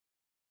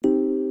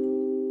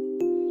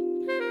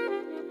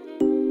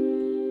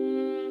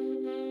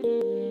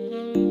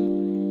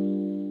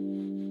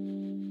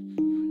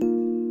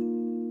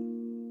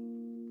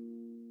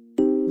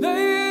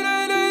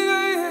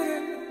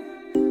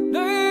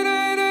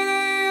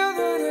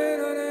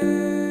Good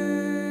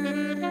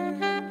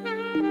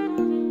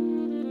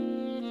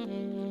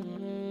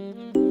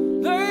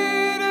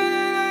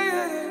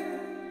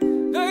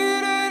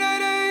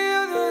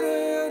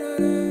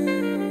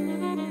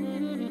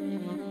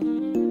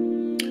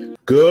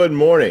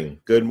morning.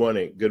 Good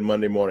morning. Good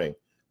Monday morning.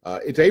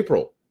 It's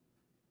April.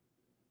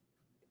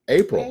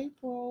 April.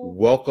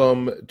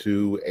 Welcome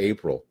to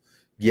April.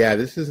 Yeah,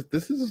 this is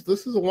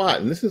a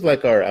lot, and this is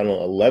like our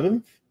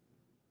 11th.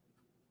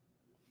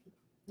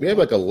 We have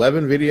like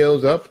 11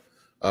 videos up.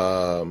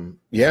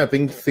 Yeah,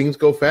 things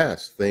go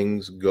fast.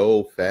 Things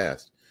go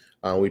fast.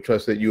 We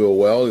trust that you are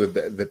well.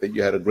 That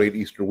you had a great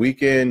Easter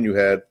weekend. You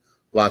had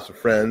lots of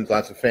friends,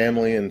 lots of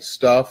family and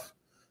stuff.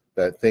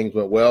 That things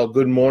went well.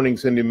 Good morning,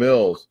 Cindy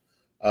Mills.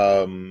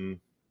 But we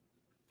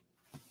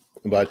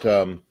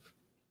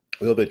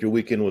hope that your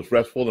weekend was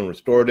restful and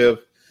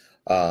restorative.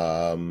 Who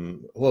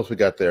else we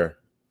got there?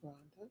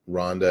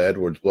 Rhonda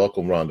Edwards.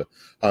 Welcome, Rhonda.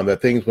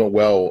 That things went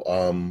well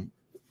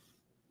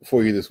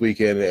for you this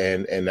weekend,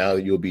 and now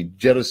you'll be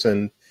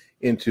jettisoned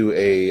into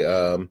a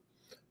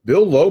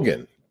Bill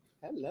Logan.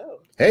 Hello.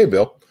 Hey,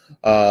 Bill.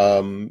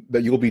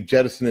 That you'll be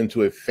jettisoned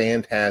into a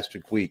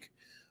fantastic week.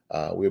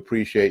 We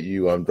appreciate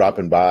you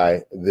dropping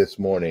by this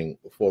morning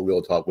for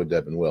Real Talk with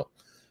Deb and Will.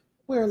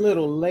 We're a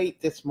little late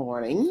this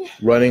morning.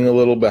 Running a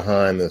little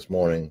behind this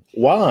morning.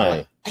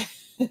 Why?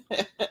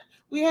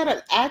 We had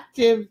an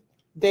active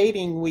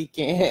dating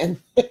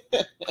weekend.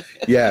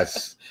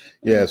 Yes.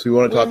 We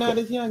want to talk. We're not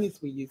as young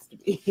as we used to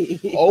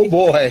be. Oh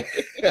boy.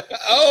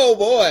 Oh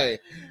boy.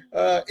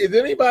 Is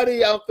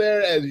anybody out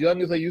there as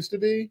young as they used to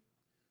be?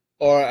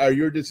 Or are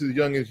you just as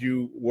young as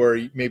you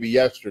were maybe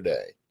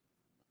yesterday?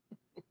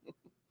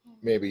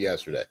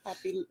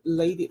 Happy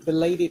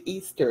belated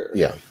Easter.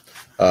 Yeah.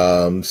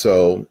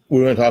 So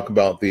we're going to talk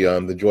about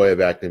the joy of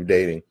active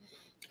dating,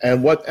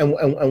 and what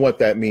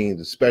that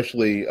means,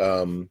 especially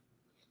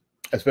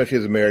as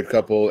a married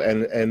couple,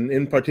 and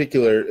in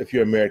particular if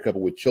you're a married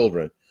couple with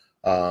children,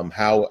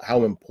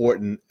 how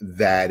important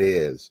that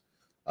is.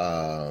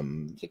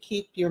 To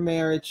keep your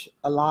marriage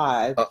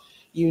alive,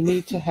 you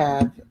need to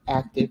have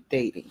active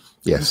dating.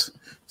 Yes.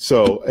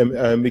 So,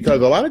 and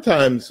because a lot of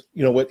times,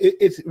 you know what,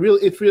 it's real.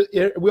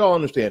 We all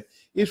understand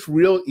it's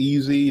real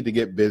easy to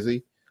get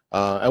busy,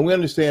 and we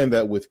understand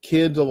that with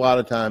kids, a lot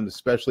of times,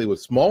 especially with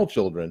small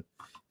children,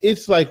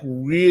 it's like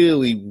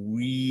really,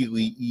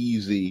 really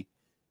easy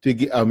to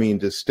get. I mean,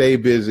 to stay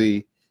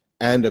busy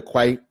and to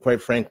quite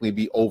frankly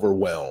be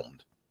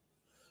overwhelmed,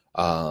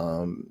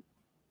 and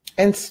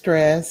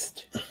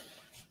stressed,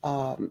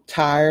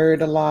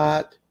 tired a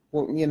lot.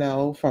 You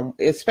know, from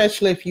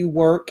especially if you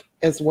work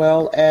as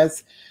well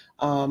as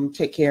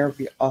take care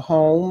of a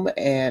home,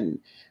 and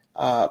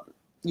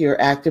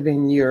you're active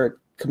in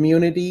your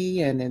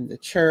community and in the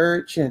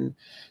church, and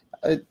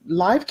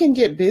life can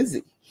get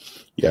busy.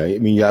 Yeah, I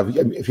mean,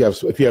 if you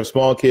have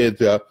small kids,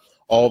 you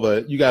all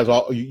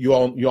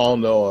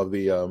know of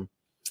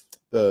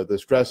the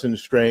stress and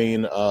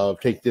strain of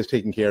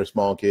taking care of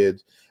small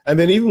kids, and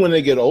then even when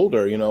they get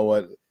older, you know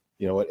what,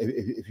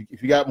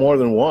 if you got more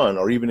than one,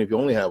 or even if you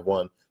only have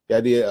one. The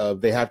idea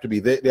of they have to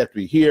be here,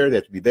 they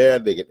have to be there,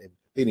 they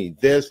need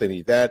this, they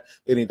need that,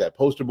 they need that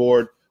poster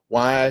board.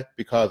 Why?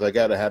 Because I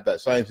got to have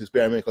that science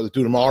experiment because it's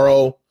due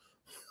tomorrow.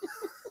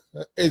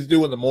 It's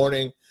due in the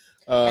morning.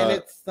 And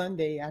it's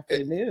Sunday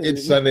afternoon.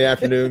 It's Sunday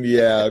afternoon.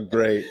 Yeah,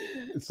 great.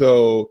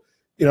 So,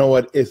 you know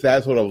what? It's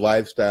that sort of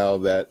lifestyle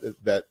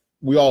that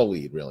we all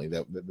lead, really,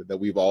 that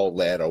we've all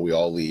led or we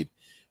all lead.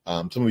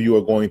 Some of you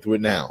are going through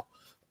it now.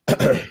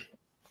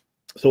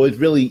 So it's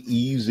really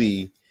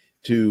easy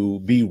to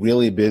be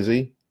really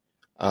busy,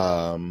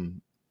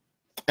 and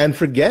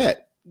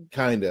forget,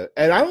 kind of.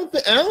 And I don't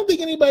think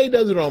anybody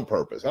does it on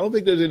purpose. I don't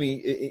think there's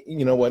any,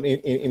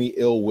 any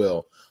ill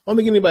will. I don't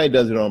think anybody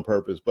does it on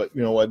purpose. But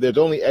you know what? There's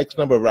only X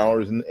number of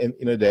hours in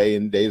a day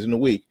and days in a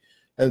week,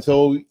 and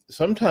so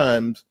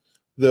sometimes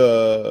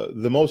the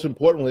most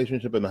important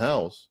relationship in the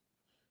house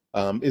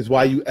is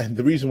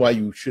the reason why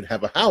you should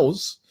have a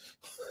house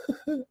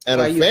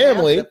and a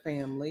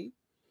family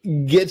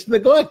gets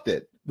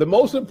neglected. The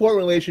most important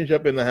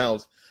relationship in the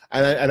house,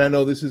 and I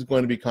know this is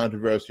going to be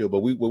controversial,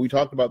 but we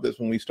talked about this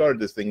when we started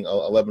this thing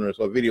 11 or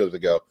so videos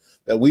ago,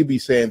 that we'd be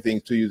saying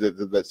things to you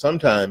that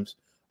sometimes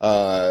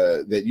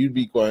that you'd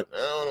be going, I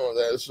don't know,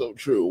 that's so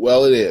true.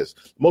 Well, it is.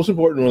 The most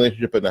important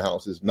relationship in the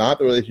house is not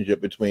the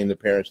relationship between the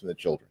parents and the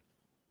children.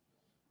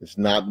 It's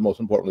not the most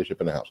important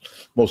relationship in the house.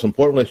 The most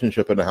important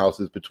relationship in the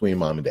house is between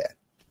mom and dad.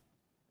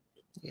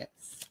 Yes.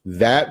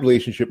 That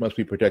relationship must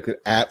be protected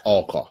at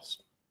all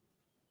costs.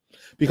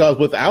 Because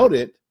without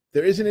it,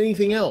 there isn't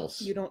anything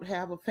else. You don't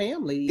have a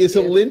family. It's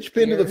a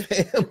linchpin of the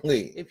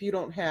family. If you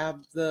don't have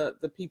the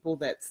people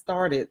that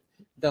started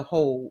the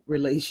whole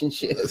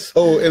relationship.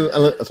 So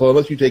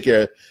unless you take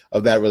care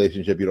of that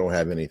relationship, you don't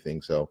have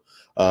anything. So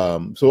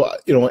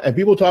and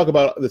people talk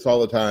about this all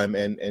the time,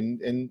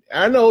 and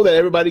I know that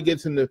everybody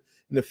gets in the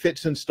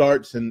fits and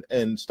starts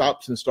and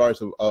stops and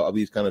starts of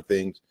these kind of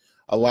things.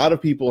 A lot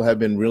of people have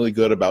been really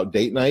good about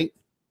date night,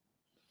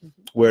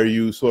 where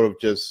you sort of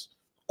just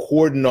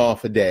cordon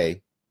off a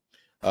day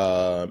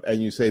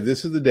and you say,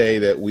 this is the day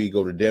that we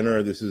go to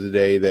dinner. This is the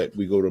day that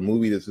we go to a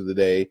movie. This is the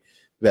day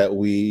that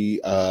we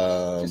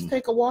just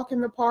take a walk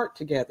in the park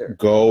together.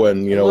 Go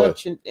and,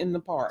 lunch in the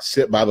park.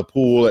 Sit by the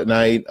pool at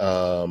night.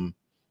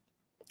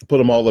 Put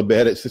them all to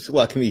bed at 6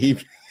 o'clock in the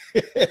evening.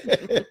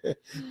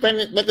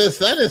 but the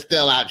sun is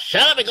still out.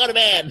 Shut up and go to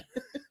bed.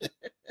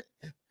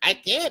 I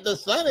can't. The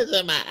sun is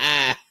in my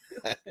eye.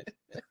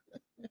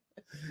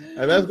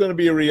 And that's going to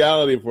be a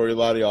reality for a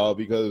lot of y'all,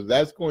 because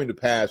that's going to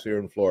pass here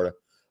in Florida,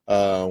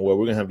 where we're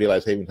going to have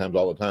daylight saving times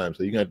all the time.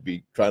 So you're going to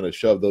be trying to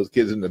shove those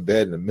kids into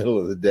bed in the middle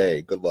of the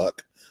day. Good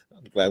luck.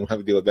 I'm glad I don't have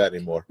to deal with that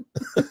anymore.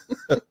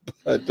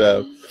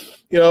 But,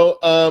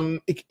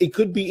 it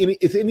could be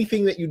it's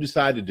anything that you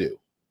decide to do.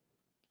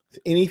 It's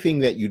anything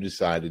that you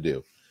decide to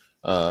do.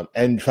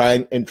 And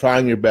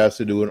trying your best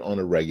to do it on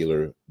a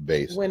regular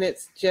basis. When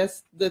it's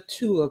just the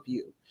two of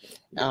you.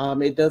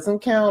 It doesn't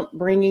count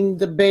bringing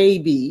the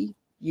baby.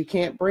 You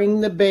can't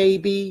bring the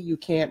baby. You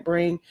can't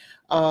bring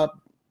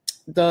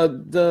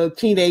the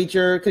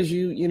teenager because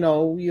you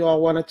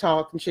all want to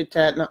talk and chit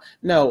chat.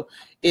 No,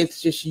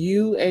 it's just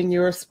you and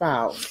your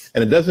spouse.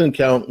 And it doesn't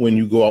count when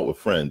you go out with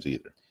friends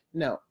either.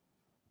 No.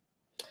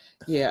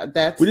 Yeah,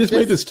 we just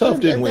made this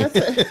tough, didn't we?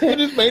 We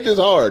just made this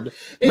hard.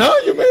 No,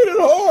 you made it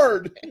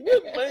hard. You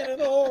just made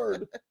it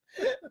hard.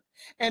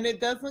 And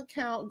it doesn't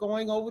count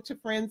going over to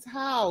friend's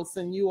house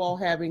and you all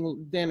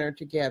having dinner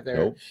together.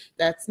 Nope.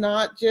 That's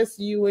not just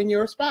you and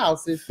your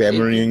spouse.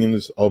 Family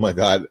reunions. Oh my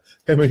God,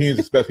 family reunions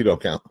especially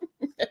don't count.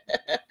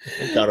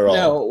 Don't count at all.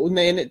 No, and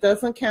it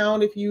doesn't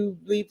count if you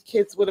leave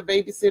kids with a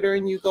babysitter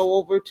and you go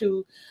over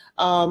to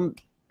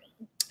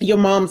your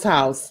mom's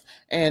house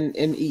and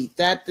eat.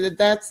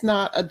 That's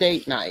not a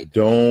date night.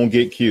 Don't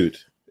get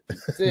cute.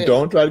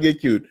 Don't try to get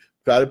cute.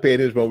 Try to pay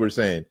attention to what we're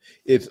saying.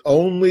 It's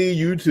only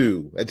you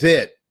two. That's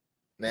it.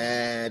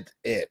 That's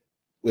it.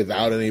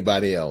 Without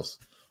anybody else.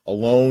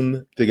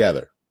 Alone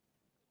together.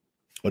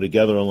 Or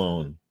together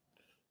alone.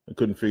 I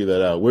couldn't figure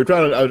that out. I was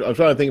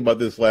trying to think about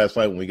this last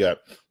night when we got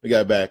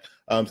back.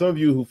 Some of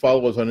you who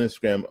follow us on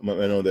Instagram,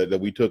 I know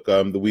that we took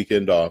the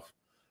weekend off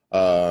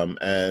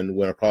and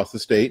went across the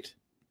state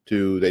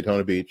to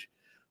Daytona Beach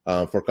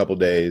for a couple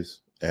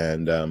days,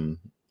 and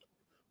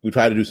we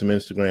tried to do some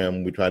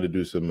Instagram. We tried to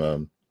do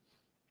some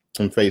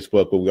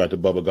Facebook, but we got to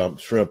Bubba Gump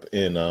Shrimp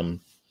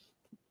in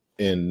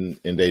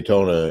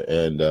Daytona,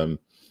 and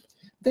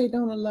they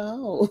don't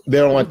allow. They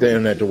don't like the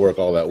internet to work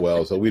all that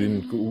well, so we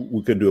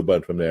couldn't do a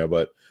bunch from there.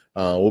 But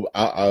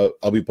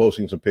I'll be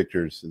posting some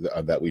pictures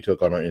that we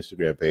took on our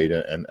Instagram page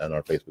and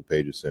our Facebook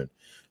pages soon.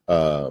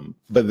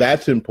 But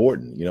that's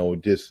important,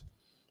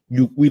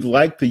 we'd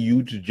like the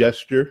huge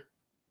gesture.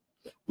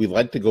 We'd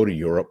like to go to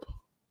Europe.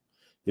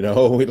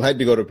 We'd like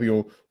to go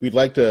to we'd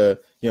like to,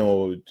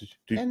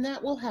 and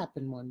that will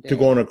happen one day. To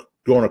go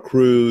on a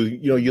cruise.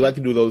 You like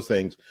to do those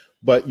things,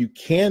 but you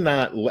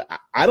cannot.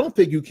 I don't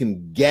think you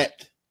can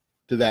get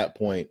to that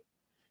point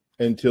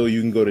until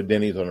you can go to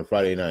Denny's on a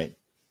Friday night.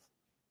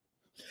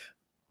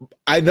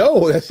 I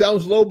know that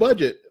sounds low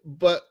budget,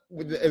 but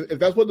if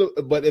that's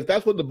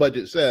what the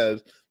budget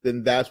says,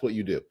 then that's what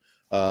you do.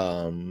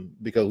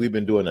 Because we've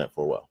been doing that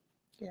for a while.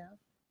 Yeah.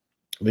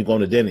 We've been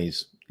going to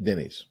Denny's.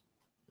 They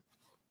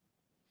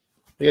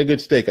got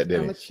good steak at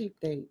Denny's. I'm a cheap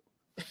date.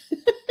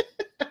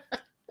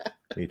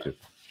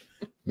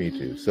 Me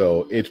too.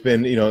 So it's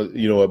been,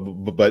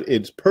 but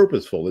it's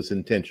purposeful. It's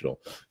intentional.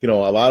 A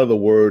lot of the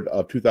word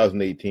of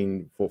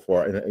 2018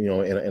 for in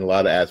a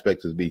lot of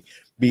aspects is be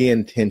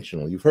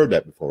intentional. You've heard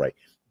that before, right?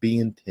 Be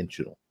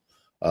intentional.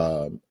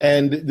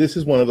 And this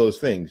is one of those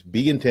things.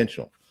 Be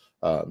intentional.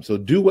 So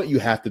do what you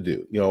have to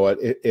do. You know what?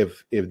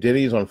 If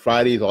Denny's on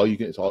Friday is all you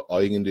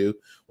can do,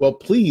 well,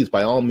 please,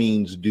 by all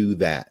means, do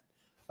that.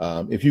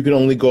 If you can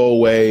only go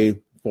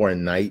away for a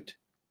night,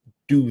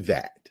 do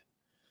that.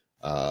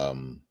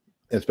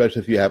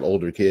 Especially if you have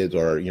older kids,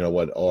 or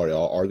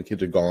or the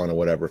kids are gone or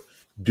whatever,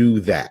 do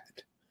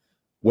that.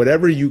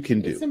 Whatever you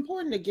can do. It's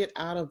important to get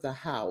out of the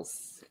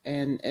house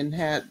and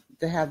have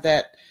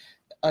that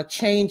a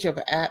change of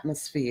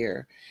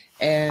atmosphere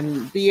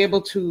and be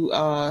able to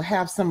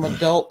have some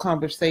adult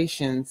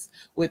conversations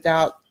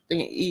without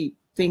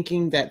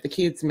thinking that the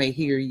kids may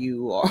hear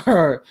you,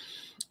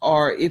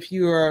 or if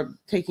you're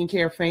taking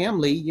care of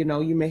family,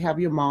 you may have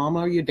your mom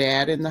or your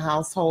dad in the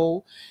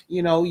household.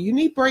 You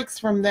need breaks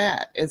from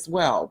that as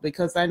well,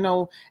 because I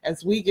know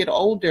as we get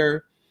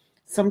older,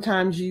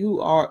 sometimes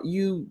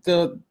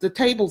the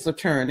tables are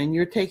turned and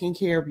you're taking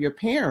care of your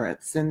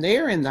parents and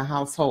they're in the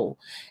household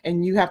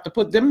and you have to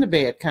put them to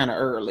bed kind of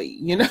early,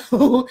 Can't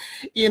put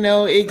me in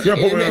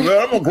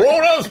bed. I'm a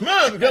grown ass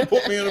man. You can't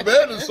put me in the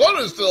bed. The sun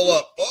is still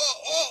up.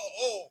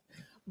 Oh.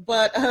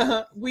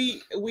 But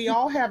we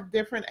all have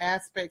different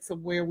aspects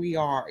of where we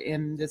are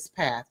in this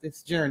path,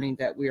 this journey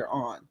that we're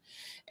on.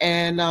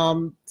 And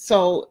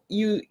so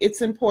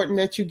it's important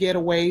that you get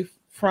away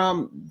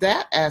from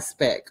that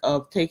aspect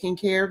of taking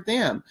care of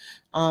them.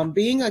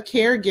 Being a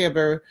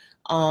caregiver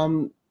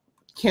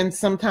can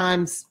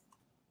sometimes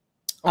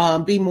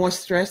be more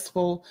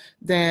stressful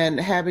than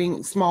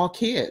having small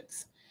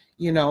kids.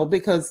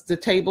 because the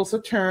tables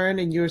are turned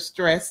and you're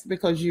stressed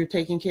because you're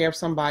taking care of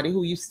somebody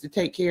who used to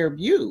take care of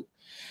you.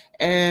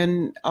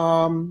 And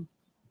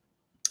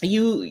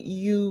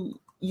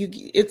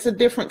it's a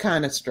different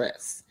kind of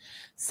stress.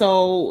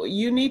 So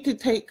you need to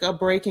take a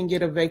break and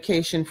get a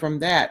vacation from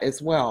that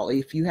as well.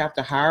 If you have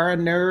to hire a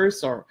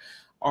nurse or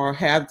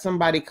have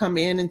somebody come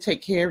in and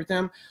take care of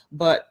them.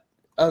 But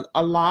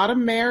a lot of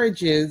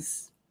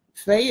marriages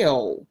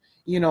fail,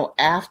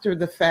 after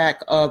the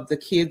fact of the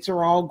kids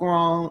are all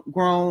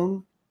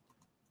grown.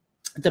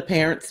 The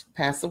parents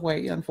pass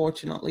away,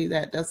 unfortunately,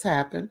 that does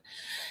happen.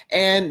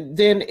 And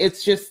then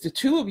it's just the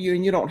two of you,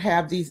 and you don't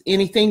have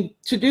anything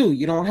to do.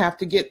 You don't have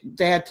to get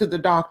dad to the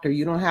doctor.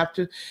 You don't have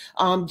to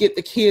get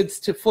the kids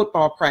to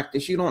football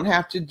practice. You don't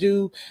have to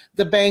do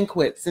the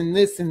banquets and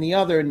this and the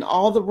other and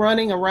all the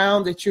running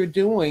around that you're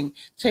doing,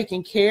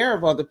 taking care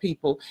of other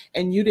people,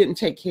 and you didn't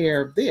take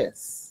care of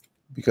this.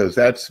 Because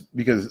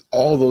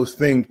all those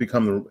things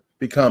become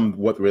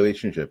what the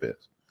relationship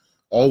is.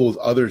 All those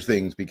other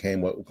things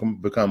become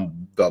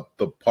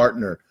the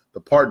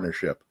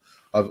partnership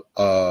of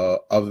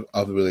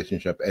the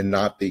relationship, and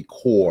not the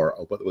core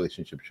of what the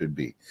relationship should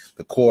be.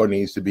 The core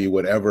needs to be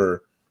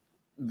whatever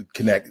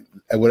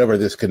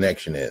this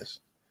connection is,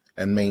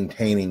 and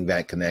maintaining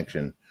that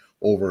connection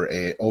over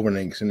an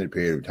extended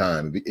period of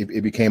time.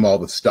 It became all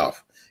the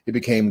stuff. It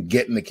became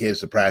getting the kids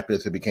to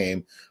practice. It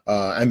became,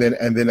 and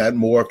then that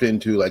morphed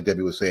into, like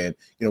Debbie was saying,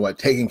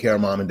 taking care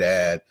of mom and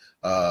dad,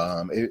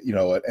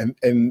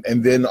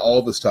 and then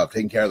all the stuff,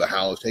 taking care of the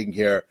house, taking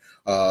care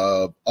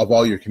of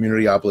all your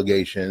community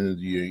obligations.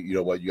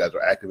 You guys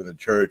are active in the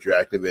church. You're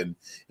active in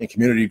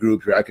community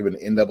groups. You're active in the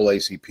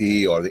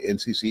NAACP or the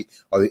NCC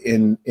or the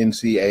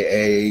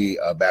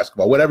NCAA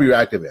basketball, whatever you're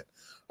active in.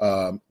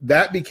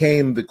 That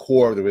became the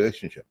core of the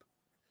relationship.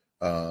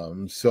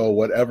 So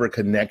whatever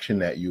connection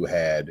that you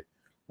had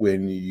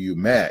when you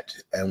met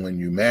and when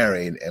you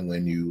married and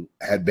when you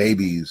had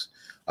babies,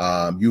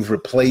 you've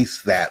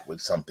replaced that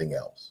with something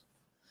else.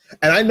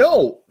 And I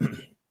know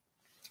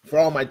for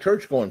all my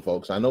church going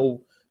folks, I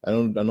know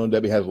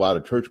Debbie has a lot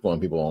of church going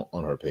people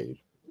on her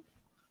page,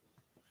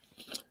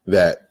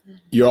 that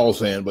you're all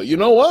saying, but you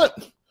know what,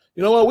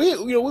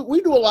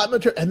 we do a lot in the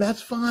church, and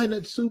that's fine.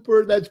 That's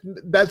super.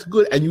 That's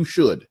good. And you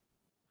should.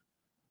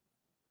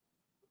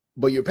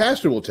 But your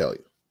pastor will tell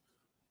you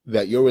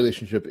that your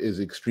relationship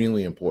is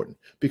extremely important,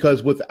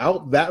 because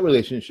without that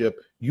relationship,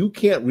 you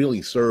can't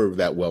really serve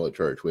that well at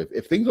church.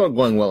 If things aren't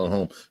going well at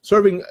home,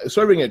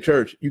 serving at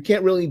church, you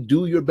can't really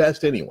do your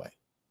best anyway.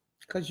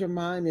 Because your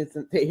mind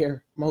isn't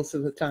there most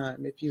of the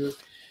time. If your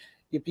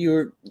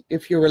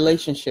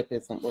relationship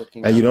isn't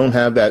working, and you don't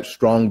have that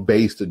strong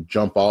base to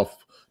jump off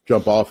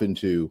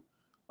into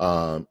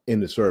in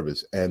the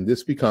service, and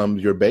this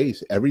becomes your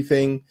base.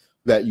 Everything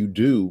that you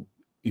do.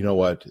 You know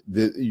what?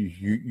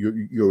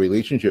 Your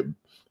relationship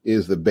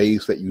is the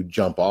base that you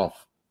jump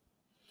off.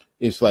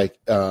 It's like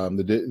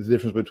the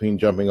difference between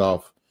jumping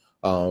off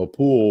a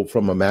pool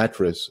from a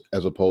mattress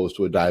as opposed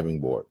to a diving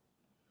board.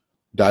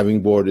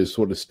 Diving board is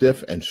sort of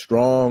stiff and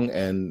strong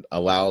and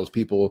allows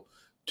people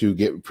to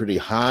get pretty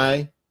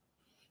high,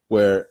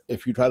 where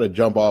if you try to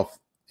jump off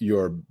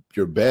your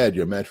bed,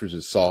 your mattress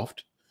is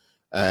soft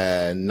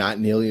and not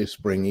nearly as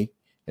springy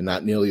and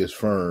not nearly as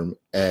firm,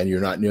 and you're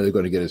not nearly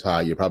going to get as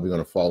high. You're probably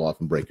going to fall off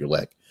and break your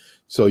leg.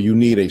 So you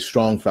need a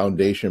strong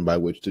foundation by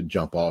which to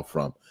jump off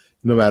from,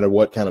 no matter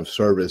what kind of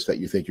service that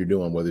you think you're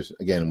doing, whether it's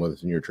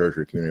in your church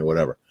or community or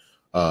whatever.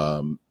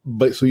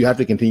 But so you have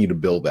to continue to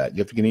build that. You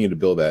have to continue to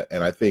build that.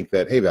 And I think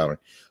that, hey, Valerie,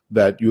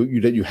 that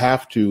you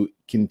have to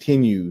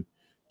continue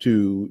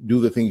to do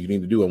the things you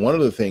need to do. And one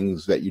of the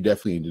things that you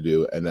definitely need to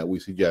do, and that we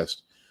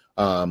suggest,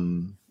 we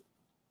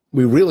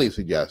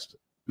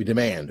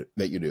demand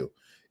that you do,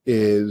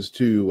 is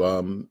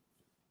to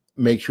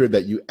make sure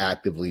that you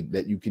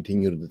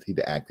continue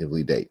to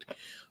actively date,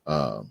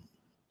 and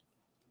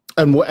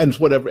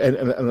whatever,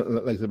 and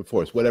like I said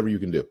before, it's whatever you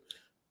can do.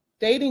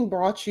 Dating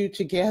brought you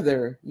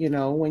together,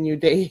 when you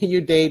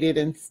dated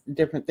and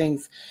different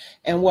things.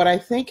 And what I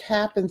think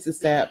happens is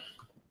that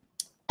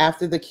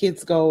after the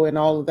kids go and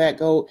all of that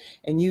go,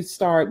 and you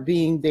start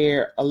being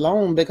there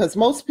alone, because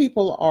most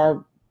people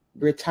are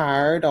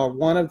retired, or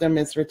one of them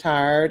is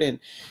retired and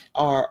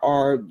are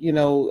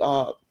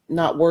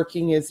not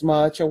working as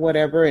much or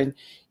whatever, and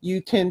you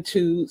tend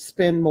to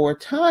spend more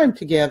time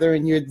together,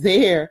 and you're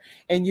there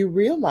and you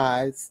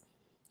realize,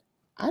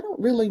 I don't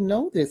really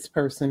know this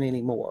person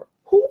anymore.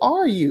 Who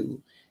are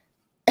you?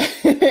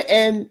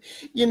 And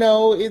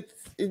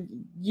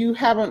you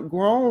haven't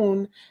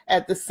grown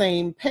at the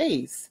same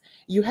pace.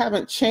 You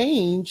haven't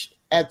changed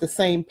at the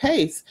same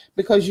pace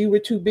because you were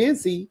too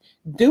busy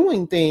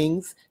doing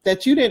things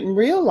that you didn't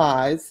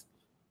realize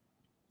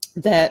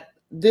that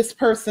this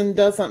person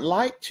doesn't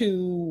like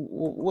to.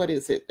 What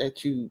is it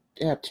that you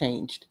have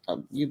changed?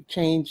 You've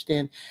changed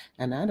and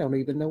I don't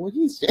even know what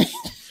he's changed.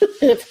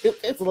 I'm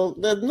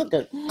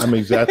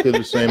exactly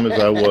the same as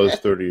I was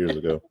 30 years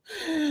ago.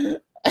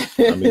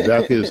 I'm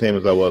exactly the same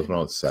as I was when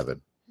I was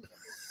 7.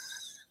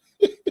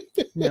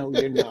 No,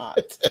 you're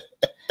not.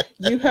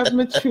 you have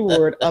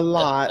matured a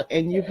lot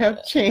and you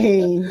have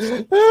changed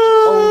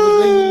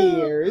over the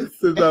years.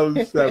 Since I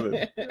was 7.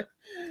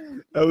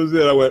 That was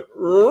it. I went,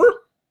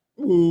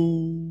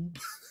 ooh.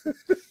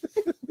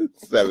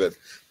 7.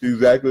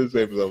 Exactly the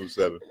same as I was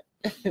 7.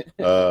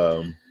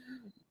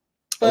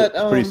 But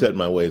pretty set in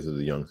my ways as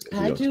a youngster.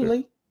 Hi,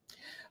 Julie.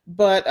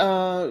 But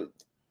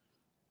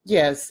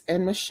yes,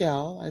 and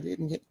Michelle.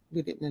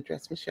 We didn't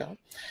address Michelle.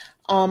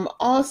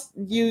 Also,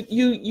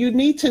 you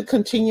need to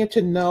continue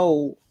to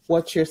know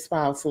what your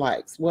spouse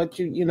likes, what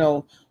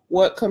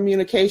what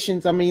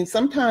communications. I mean,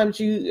 sometimes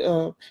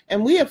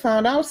and we have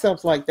found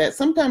ourselves like that.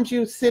 Sometimes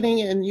you're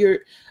sitting and you're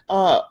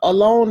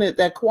alone at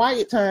that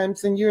quiet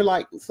times, and you're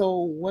like, so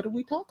what do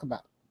we talk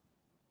about?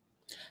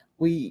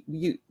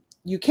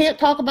 You can't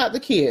talk about the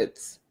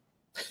kids.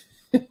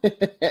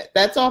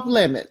 That's off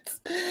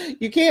limits.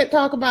 You can't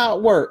talk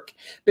about work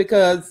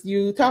because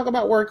you talk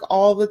about work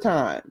all the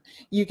time.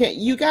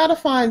 You got to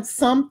find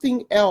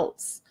something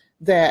else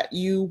that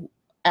you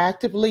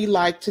actively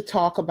like to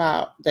talk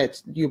about,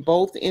 that you're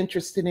both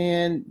interested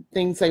in,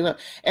 things like that.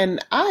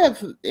 And I have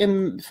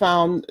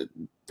found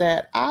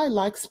that I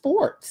like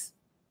sports.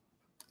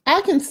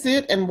 I can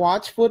sit and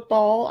watch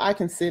football. I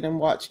can sit and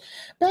watch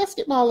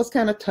basketball. Is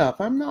kind of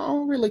tough. I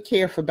don't really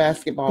care for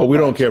basketball. Well, we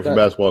don't care for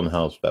basketball in the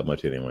house that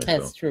much anyway.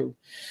 That's true.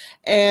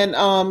 And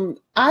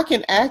I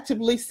can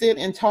actively sit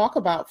and talk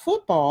about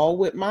football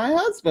with my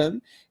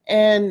husband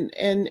and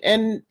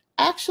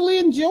actually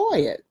enjoy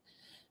it.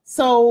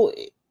 So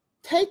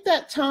take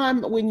that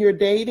time when you're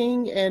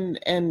dating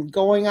and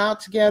going out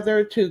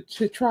together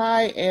to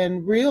try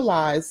and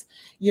realize,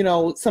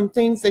 some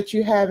things that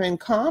you have in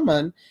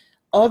common,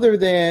 other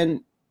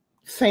than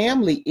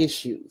family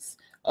issues,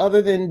 other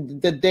than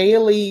the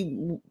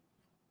daily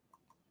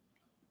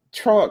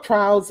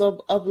trials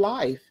of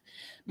life.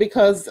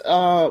 Because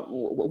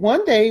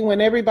one day when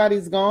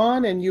everybody's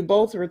gone and you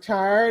both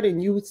retired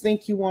and you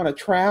think you want to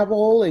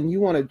travel and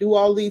you want to do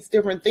all these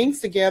different things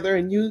together,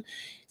 and you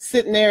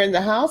sitting there in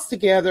the house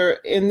together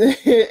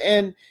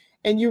and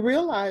you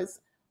realize,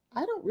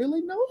 I don't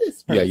really know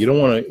this person. Yeah,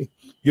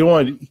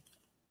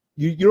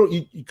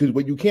 because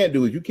what you can't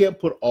do is you can't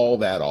put all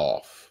that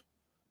off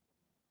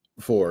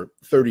for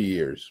 30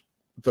 years,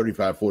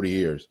 35, 40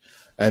 years.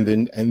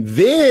 And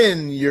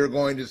then you're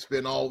going to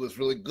spend all this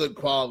really good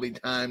quality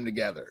time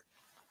together.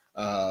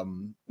 No,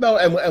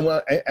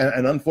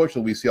 and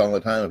unfortunately we see all the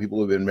time people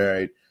who've been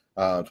married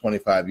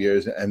 25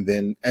 years and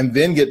then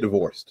get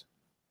divorced.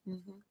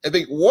 Mm-hmm. I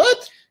think,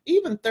 what?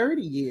 Even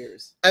 30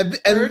 years, and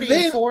 30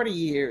 and 40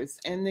 years,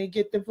 and they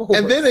get divorced.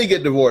 And then they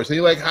get divorced. And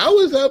you're like, how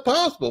is that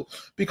possible?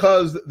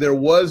 Because there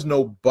was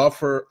no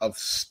buffer of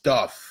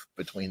stuff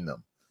between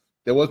them.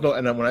 There was no,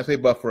 and when I say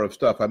buffer of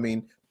stuff, I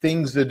mean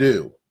things to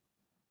do.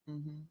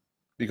 Mm-hmm.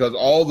 Because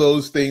all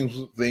those things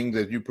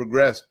as you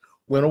progressed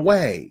went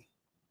away.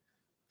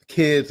 The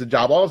kids, the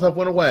job, all that stuff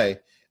went away.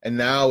 And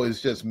now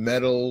it's just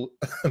metal,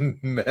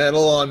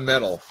 metal on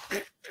metal.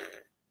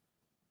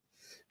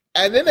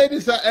 And then they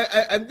decide,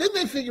 and then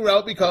they figure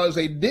out, because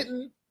they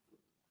didn't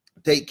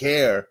take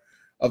care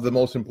of the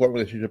most important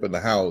relationship in the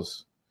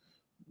house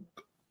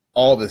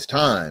all this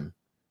time,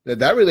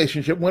 that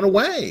relationship went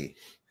away.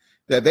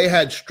 That they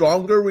had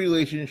stronger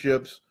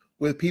relationships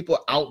with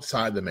people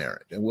outside the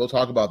marriage, and we'll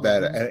talk about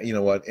that.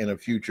 In a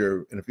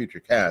future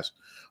cast,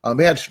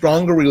 they had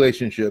stronger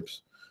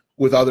relationships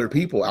with other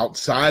people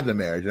outside the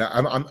marriage,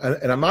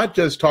 and I'm not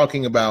just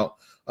talking about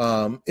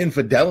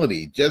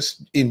infidelity,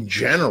 just in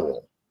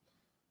general.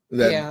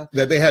 That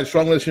they had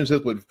strong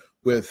relationships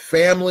with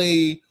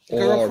family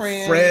or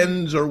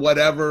friends or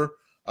whatever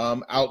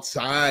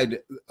outside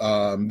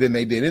than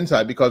they did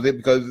inside, because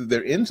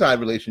their inside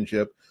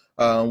relationship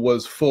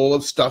was full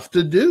of stuff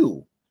to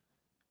do.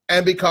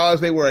 And because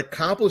they were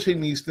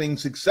accomplishing these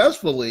things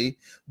successfully,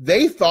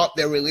 they thought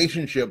their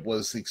relationship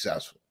was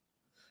successful.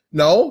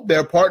 No,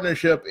 their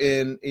partnership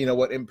in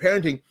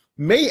parenting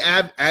may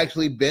have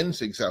actually been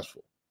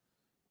successful,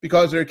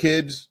 because their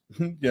kids,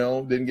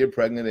 didn't get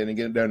pregnant, they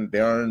didn't get, they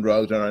aren't in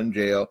drugs, they're not in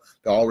jail,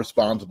 they're all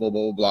responsible,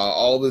 blah, blah, blah,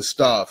 all this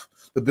stuff.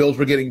 The bills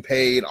were getting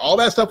paid, all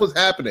that stuff was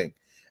happening.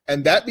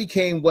 And that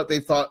became what they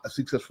thought a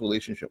successful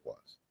relationship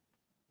was.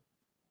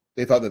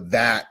 They thought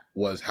that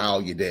was how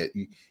you did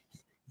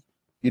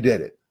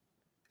it.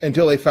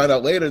 Until they found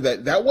out later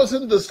that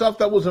wasn't the stuff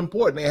that was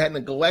important. They had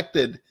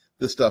neglected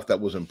the stuff that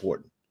was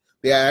important.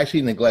 They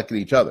actually neglected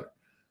each other.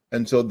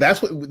 And so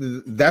that's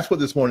what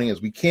this morning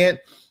is. We can't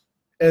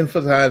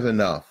emphasize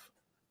enough.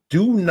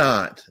 Do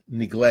not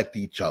neglect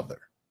each other.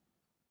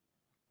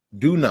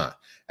 Do not.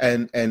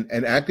 And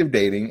active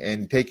dating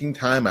and taking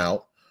time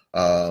out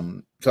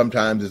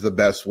sometimes is the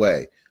best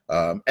way.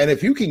 And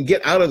if you can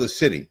get out of the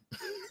city,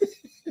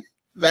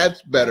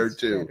 that's better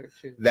too.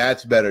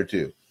 That's better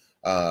too.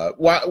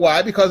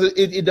 Why? Because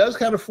it does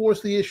kind of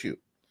force the issue.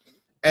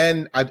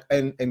 And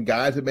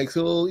guys, it makes it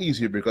a little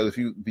easier, because if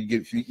you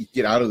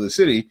get out of the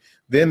city,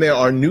 then there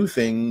are new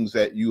things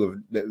that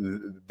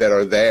that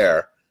are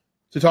there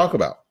to talk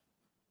about.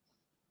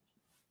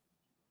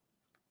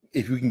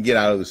 If you can get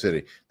out of the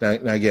city. Now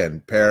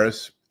again,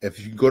 Paris,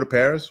 if you go to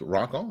Paris,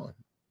 rock on.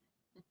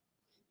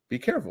 be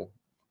careful.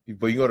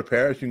 But you can go to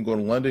Paris, you can go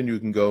to London, if you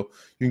can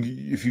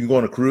go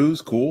on a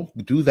cruise, cool,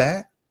 do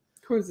that.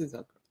 Cruises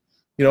are.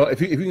 You know,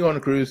 if you can go on a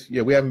cruise,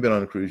 yeah, we haven't been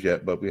on a cruise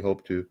yet, but we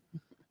hope to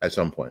at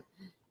some point.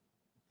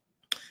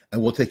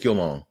 And we'll take you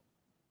along.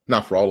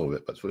 Not for all of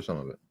it, but for some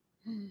of it.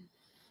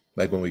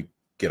 Like when we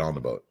get on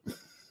the boat.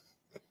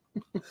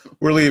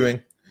 We're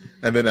leaving.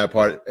 And then that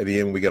part at the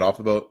end when we get off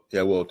the boat,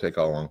 yeah, we'll take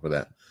all along for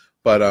that.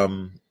 But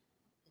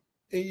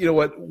you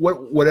know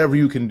whatever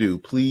you can do,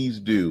 please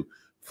do.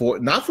 For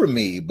not for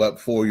me, but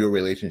for your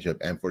relationship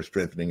and for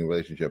strengthening your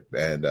relationship.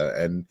 And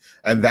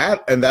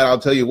that I'll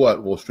tell you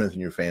what will strengthen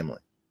your family.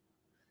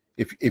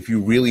 If you're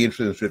really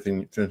interested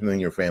in strengthening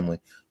your family,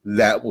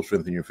 that will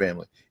strengthen your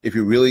family. If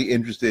you're really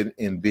interested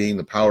in being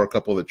the power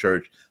couple of the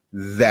church,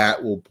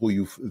 that will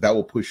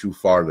push you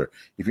farther.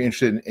 If you're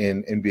interested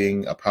in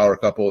being a power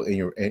couple in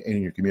your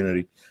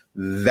community,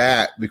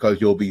 that because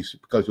you'll be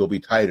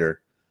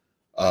tighter,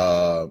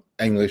 and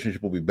your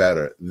relationship will be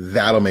better.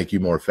 That'll make you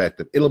more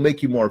effective. It'll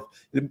make you more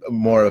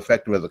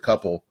effective as a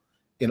couple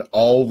in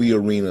all the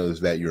arenas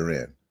that you're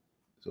in.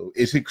 So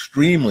it's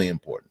extremely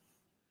important.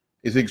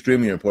 It's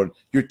extremely important.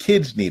 Your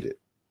kids need it.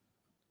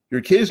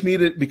 Your kids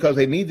need it because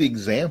they need the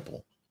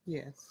example.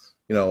 Yes.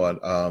 You know what?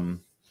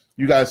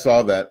 You guys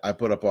saw that I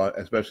put up on,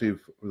 especially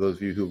for those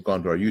of you who've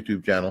gone to our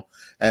YouTube channel.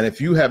 And if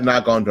you have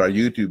not gone to our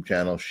YouTube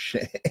channel,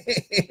 shame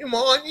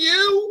on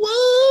you.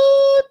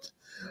 What?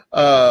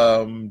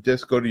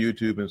 Just go to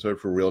YouTube and search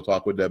for Real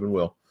Talk with Deb and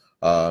Will.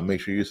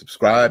 Make sure you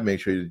subscribe. Make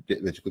sure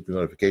that you click the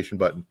notification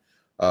button.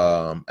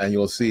 And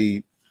you'll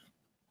see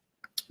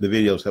the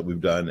videos that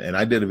we've done. And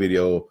I did a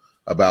video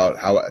about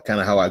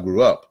how I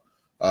grew up.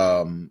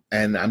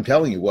 And I'm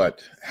telling you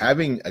what,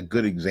 having a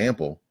good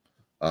example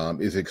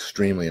is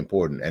extremely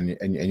important.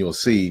 And you'll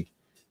see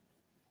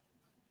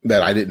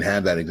that I didn't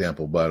have that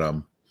example, but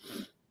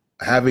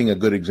having a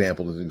good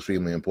example is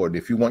extremely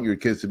important. If you want your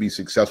kids to be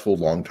successful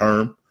long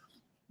term,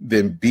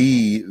 then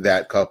be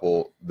that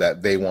couple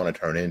that they want to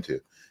turn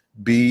into.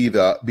 Be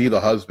the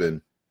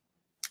husband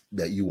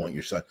that you want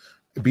your son.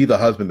 Be the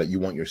husband that you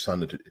want your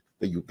son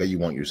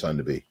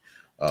to be.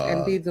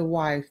 And be the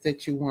wife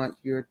that you want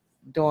your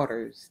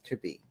daughters to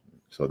be.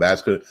 So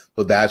that's good.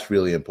 So that's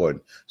really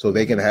important. So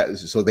they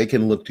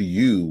can look to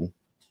you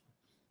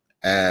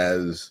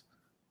as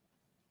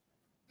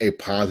a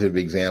positive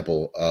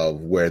example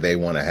of where they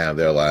want to have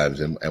their lives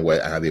and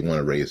how they want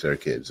to raise their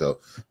kids. So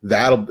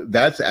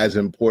that's as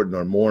important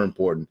or more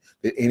important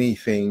than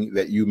anything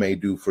that you may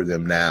do for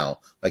them now,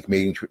 like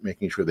making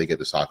sure they get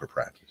to soccer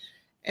practice.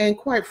 And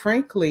quite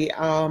frankly,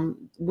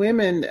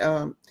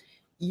 women,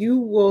 you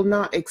will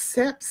not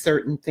accept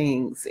certain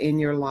things in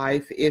your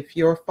life if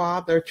your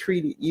father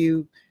treated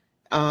you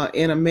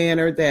in a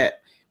manner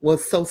that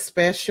was so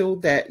special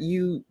that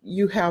you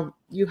have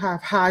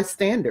high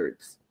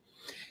standards.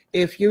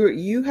 If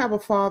you have a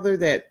father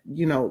that,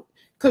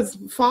 because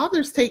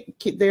fathers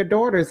take their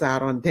daughters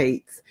out on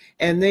dates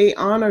and they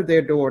honor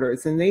their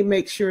daughters and they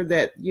make sure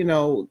that,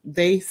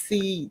 they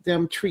see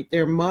them treat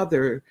their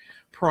mother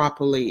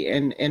properly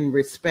and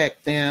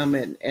respect them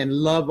and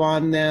love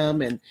on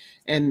them and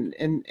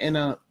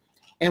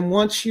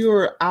once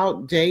you're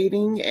out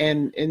dating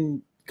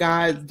and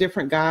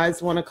different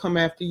guys want to come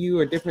after you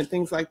or different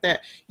things like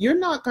that, you're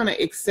not going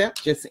to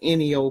accept just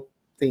any old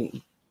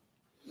thing.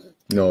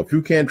 No, if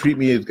you can't treat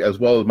me as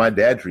well as my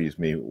dad treats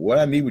me, what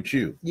I need with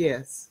you?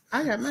 Yes,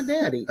 I got my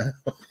daddy.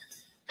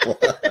 I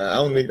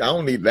don't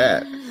need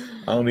that.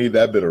 I don't need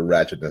that bit of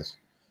ratchetness.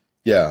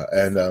 Yeah,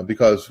 and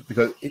because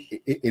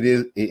it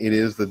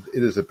is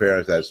the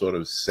parents that sort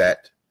of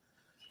set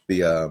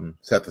the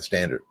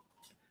standard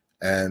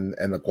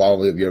and the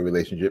quality of your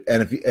relationship.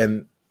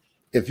 And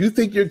if you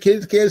think your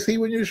kids can't see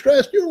when you're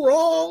stressed, you're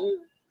wrong.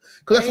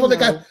 Because that's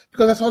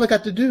all they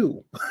got to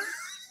do.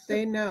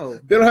 They know.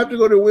 They don't have to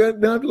go to work.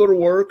 They don't have to go to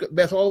work.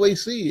 That's all they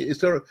see.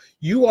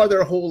 You are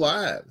their whole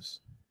lives.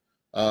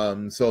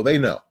 So they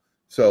know.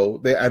 So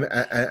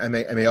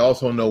they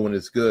also know when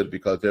it's good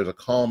because there's a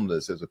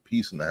calmness, there's a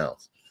peace in the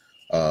house.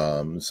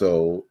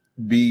 So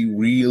be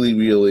really,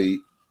 really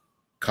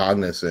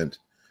cognizant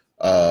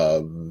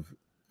of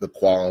the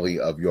quality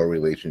of your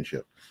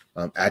relationship.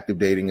 Active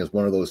dating is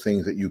one of those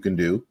things that you can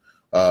do,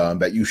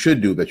 that you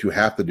should do, that you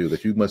have to do,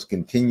 that you must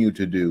continue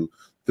to do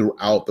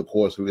throughout the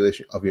course of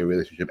your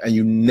relationship. And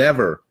you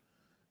never,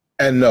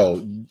 and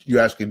no,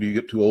 you're asking, do you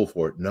get too old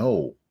for it?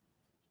 No,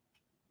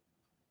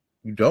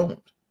 you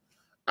don't.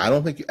 I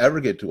don't think you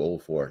ever get too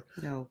old for it.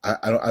 No.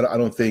 I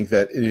don't think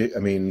that,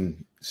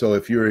 so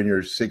if you're in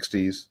your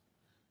 60s,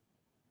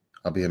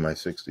 I'll be in my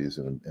 60s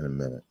in a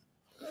minute.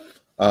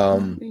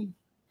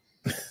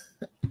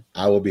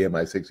 I will be in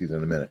my 60s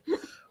in a minute.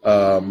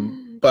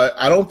 But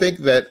I don't think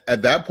that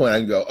at that point I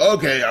can go,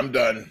 okay, I'm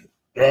done.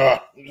 I'm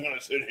just going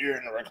to sit here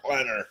in the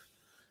recliner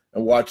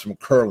and watch some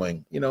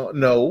curling.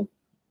 No.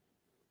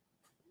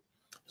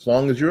 As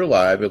long as you're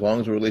alive, as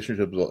long as the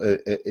relationship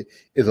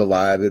is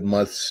alive, it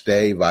must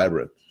stay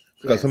vibrant.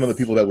 Because Some of the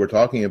people that we're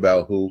talking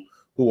about who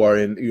are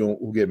in,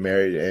 who get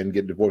married and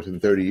get divorced in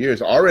 30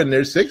 years are in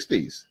their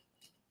 60s.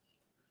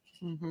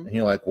 Mm-hmm. And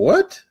you're like,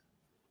 what?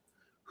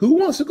 who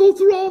wants to go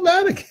through all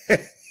that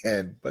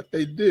again? But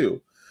they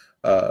do.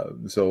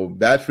 So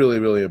that's really,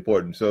 really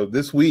important. So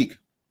this week,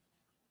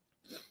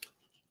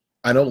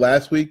 I know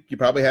last week you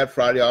probably had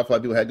Friday off. A lot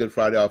of people had Good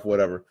Friday off,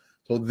 whatever.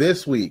 So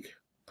this week,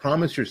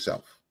 promise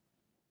yourself.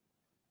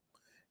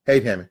 Hey,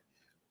 Tammy,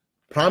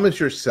 promise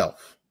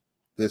yourself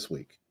this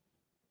week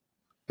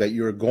that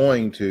you're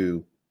going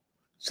to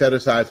set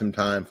aside some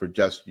time for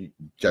just the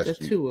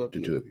two of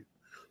you.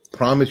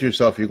 Promise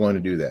yourself you're going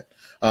to do that.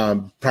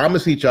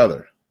 Promise each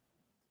other.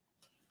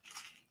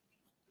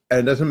 And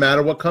it doesn't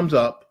matter what comes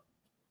up.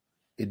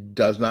 It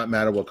does not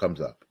matter what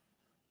comes up.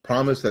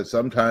 Promise that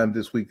sometime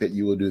this week that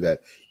you will do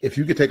that. If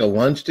you could take a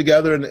lunch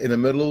together in the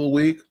middle of the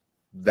week,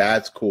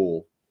 that's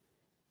cool.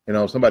 You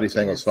know, somebody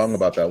sang a song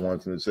about that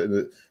once in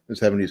the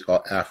 70s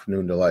called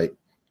Afternoon Delight.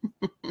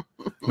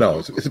 No,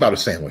 it's about a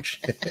sandwich.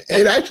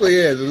 It actually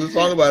is. It's a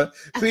song about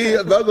it. See,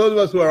 those of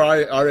us who are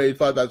our age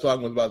thought that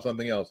song was about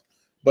something else,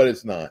 but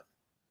it's not.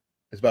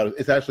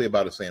 It's actually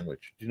about a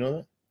sandwich. Do you know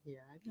that? Yeah,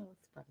 I know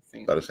it's about a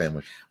sandwich. About a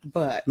sandwich.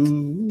 But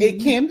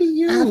it can be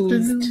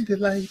used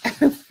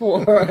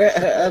for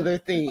other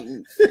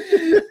things.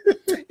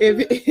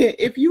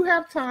 If you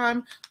have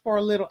time for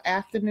a little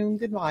afternoon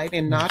delight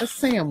and not a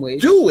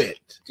sandwich, do it.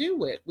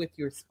 Do it with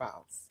your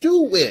spouse.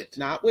 Do it.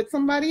 Not with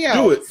somebody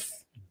else.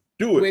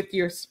 Do it. With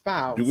your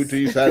spouse. Do it till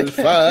you're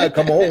satisfied.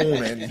 Come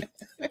on. And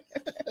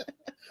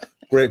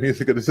great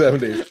music of the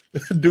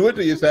 70s. Do it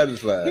till you're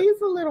satisfied.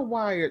 He's a little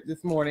wired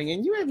this morning,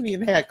 and you haven't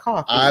even had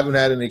coffee. I haven't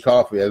had any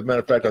coffee. As a matter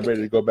of fact, I'm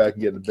ready to go back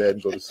and get in bed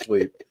and go to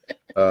sleep.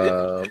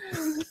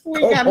 We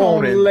got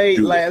home late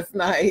last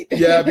night.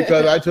 Yeah,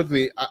 because I took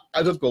the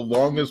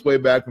longest way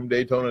back from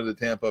Daytona to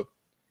Tampa,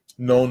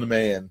 known to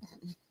man.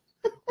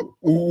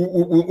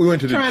 We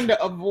went to trying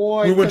to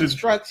avoid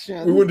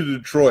construction. We went to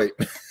Detroit,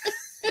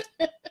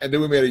 and then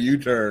we made a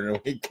U-turn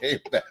and we came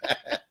back.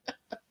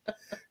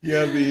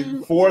 Yeah, the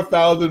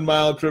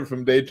 4,000-mile trip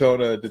from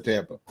Daytona to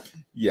Tampa.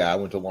 Yeah, I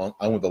went the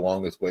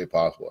longest way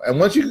possible. And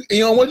once you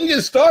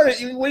get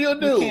started, what do you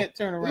do? You can't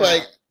turn around.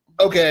 Like,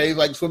 okay,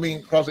 like swimming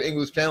across the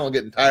English Channel and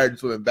getting tired and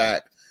swimming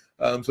back.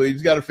 So you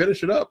just got to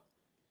finish it up.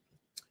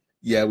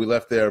 Yeah, we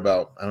left there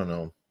about,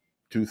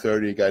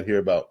 2:30. Got here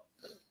about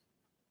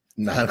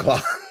 9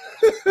 o'clock.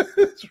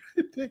 It's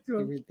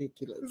ridiculous.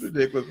 It's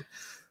ridiculous.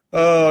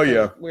 Oh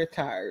yeah, we're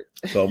tired.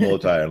 So I'm a little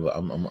tired.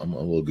 I'm a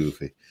little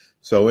goofy.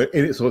 So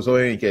in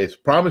any case,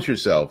 promise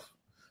yourself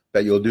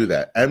that you'll do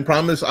that, and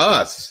promise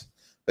us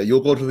that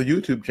you'll go to the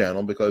YouTube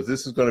channel, because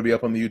this is going to be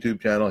up on the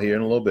YouTube channel here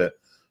in a little bit.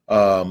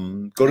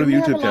 Go to the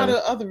YouTube channel. We have a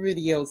lot of other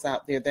videos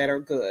out there that are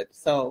good.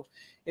 So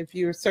if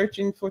you're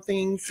searching for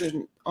things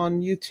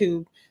on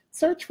YouTube,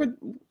 search for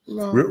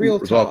Real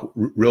Talk.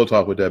 Real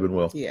Talk with Deb and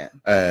Will. Yeah.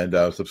 And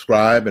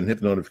subscribe and hit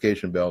the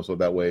notification bell so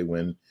that way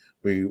when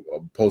we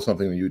post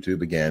something on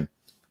YouTube again,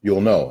 you'll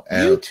know.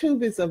 And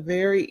YouTube is a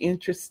very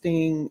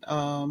interesting.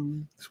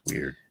 It's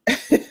weird.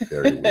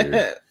 Very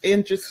weird.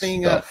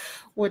 Interesting.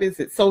 What is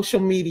it? Social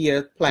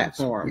media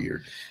platform. It's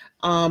weird.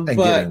 And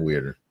getting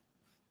weirder.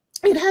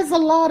 It has a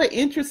lot of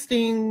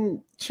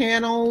interesting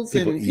channels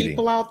and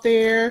people out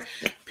there.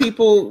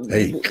 People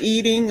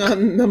eating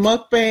on the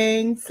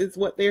mukbangs is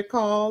what they're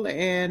called,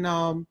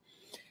 and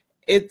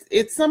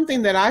it's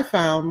something that I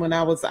found when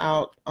I was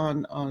out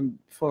on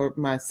for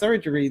my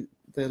surgery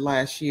the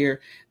last year,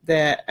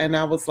 and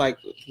I was like,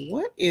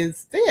 what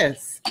is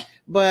this?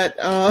 But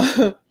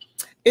I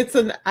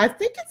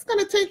think it's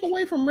going to take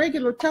away from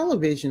regular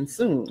television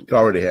soon. It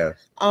already has.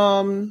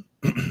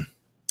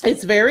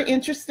 It's very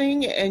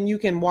interesting, and you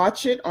can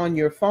watch it on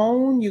your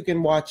phone. You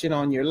can watch it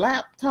on your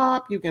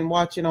laptop. You can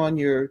watch it on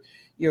your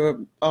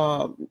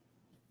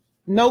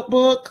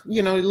notebook.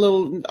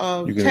 Little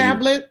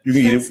tablet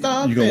and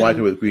stuff. You can watch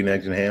it with green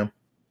eggs and ham.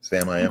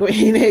 Sam, I am.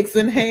 Green eggs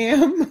and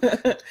ham.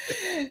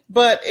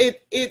 But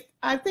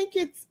I think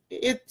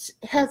it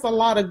has a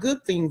lot of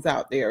good things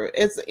out there.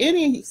 As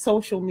any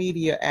social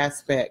media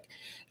aspect,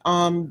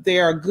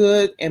 there are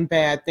good and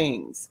bad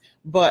things.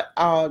 But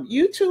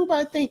YouTube,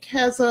 I think,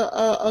 has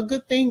a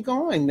good thing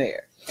going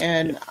there.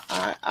 And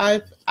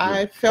I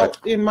felt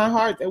in my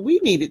heart that we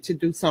needed to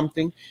do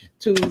something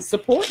to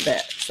support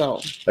that. So,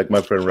 like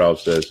my friend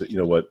Ralph says, you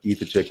know what? Eat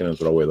the chicken and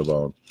throw away the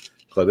bone.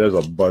 Because there's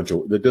a bunch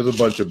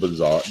of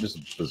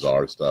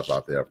bizarre stuff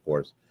out there. Of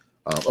course,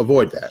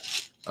 avoid that.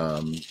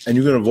 And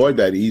you can avoid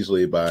that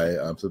easily by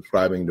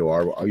subscribing to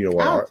our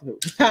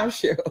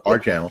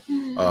channel.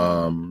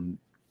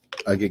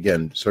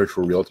 Again, search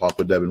for Real Talk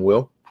with Deb and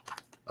Will.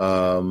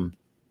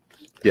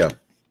 Yeah.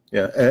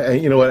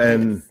 And you know what?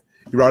 And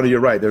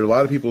you're right. There's a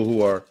lot of people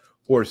who are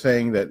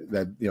saying that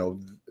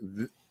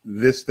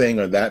this thing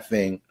or that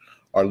thing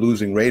are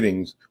losing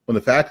ratings, when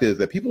the fact is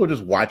that people are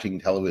just watching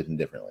television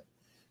differently.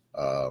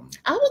 I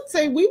would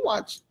say we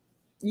watch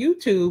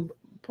YouTube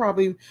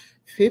probably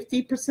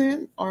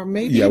 50% or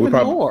maybe even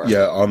more.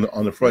 Yeah, on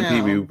the front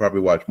TV, we probably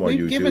watch more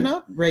YouTube. We've given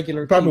up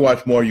regular. Probably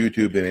watch more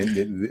YouTube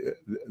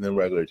than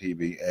regular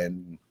TV,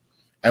 and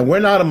we're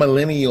not a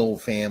millennial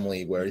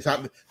family where it's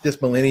not just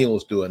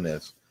millennials doing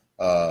this.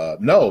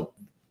 No,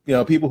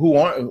 people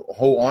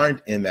who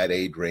aren't in that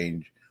age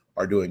range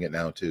are doing it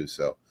now too.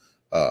 So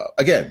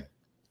again,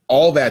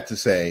 all that to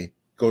say,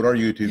 go to our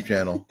YouTube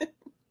channel,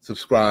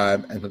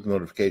 subscribe, and click the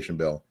notification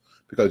bell,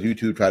 because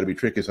YouTube try to be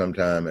tricky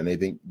sometime, and they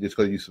think just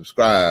because you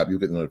subscribe, you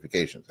get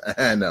notifications.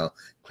 No,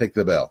 click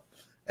the bell,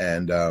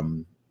 and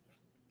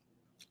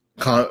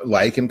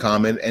like and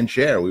comment and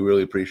share. We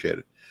really appreciate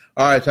it.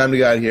 All right, time to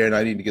get out of here, and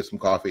I need to get some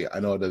coffee. I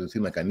know it doesn't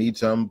seem like I need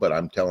some, but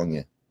I'm telling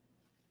you,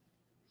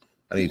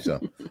 I need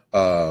some.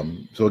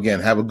 So again,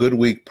 have a good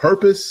week.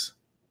 Purpose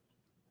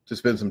to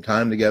spend some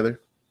time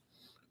together.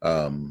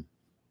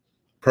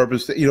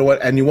 Purpose, you know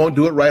what? And you won't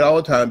do it right all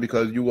the time,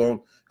 because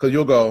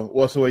you'll go,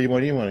 well, so where do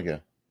you want to go?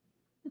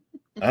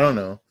 I don't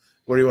know.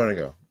 Where do you want to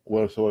go?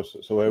 Well,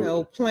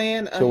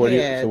 plan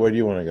ahead. So where do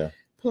you want to go?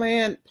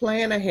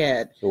 Plan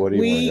ahead. So what do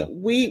you want to go?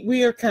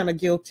 We are kind of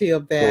guilty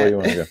of that. So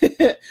where do you want to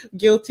go?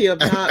 Guilty of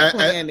not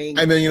planning.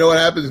 And then you know what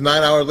happens?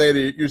 9 hours later,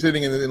 you're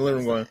sitting in the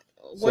living room going,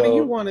 what do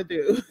you want to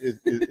do? Is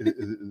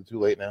it too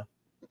late now?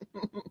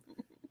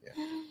 Yeah.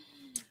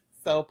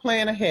 So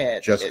plan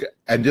ahead.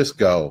 Just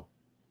go.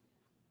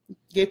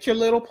 Get your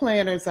little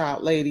planners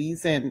out,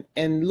 ladies, and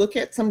look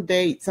at some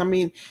dates. I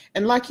mean,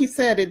 and like he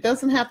said, it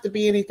doesn't have to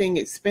be anything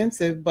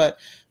expensive, but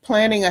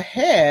planning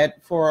ahead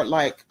for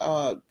like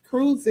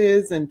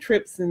cruises and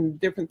trips and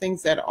different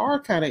things that are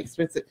kind of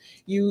expensive,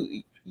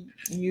 you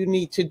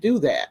need to do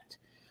that.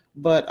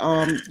 But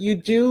you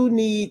do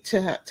need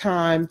to have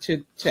time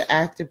to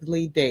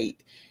actively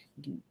date.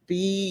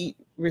 Be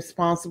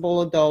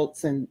responsible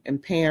adults and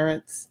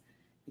parents,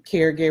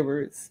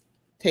 caregivers.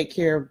 Take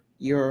care of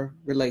your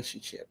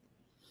relationship.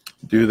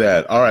 Do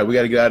that. All right, we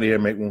got to get out of here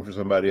and make room for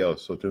somebody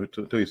else. So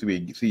till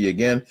you see you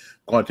again,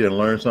 go out there and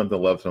learn something,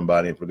 love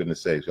somebody, and for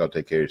goodness sakes, y'all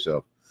take care of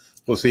yourself.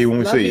 We'll see you when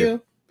we see you.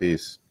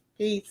 Peace.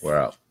 Peace. We're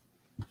out.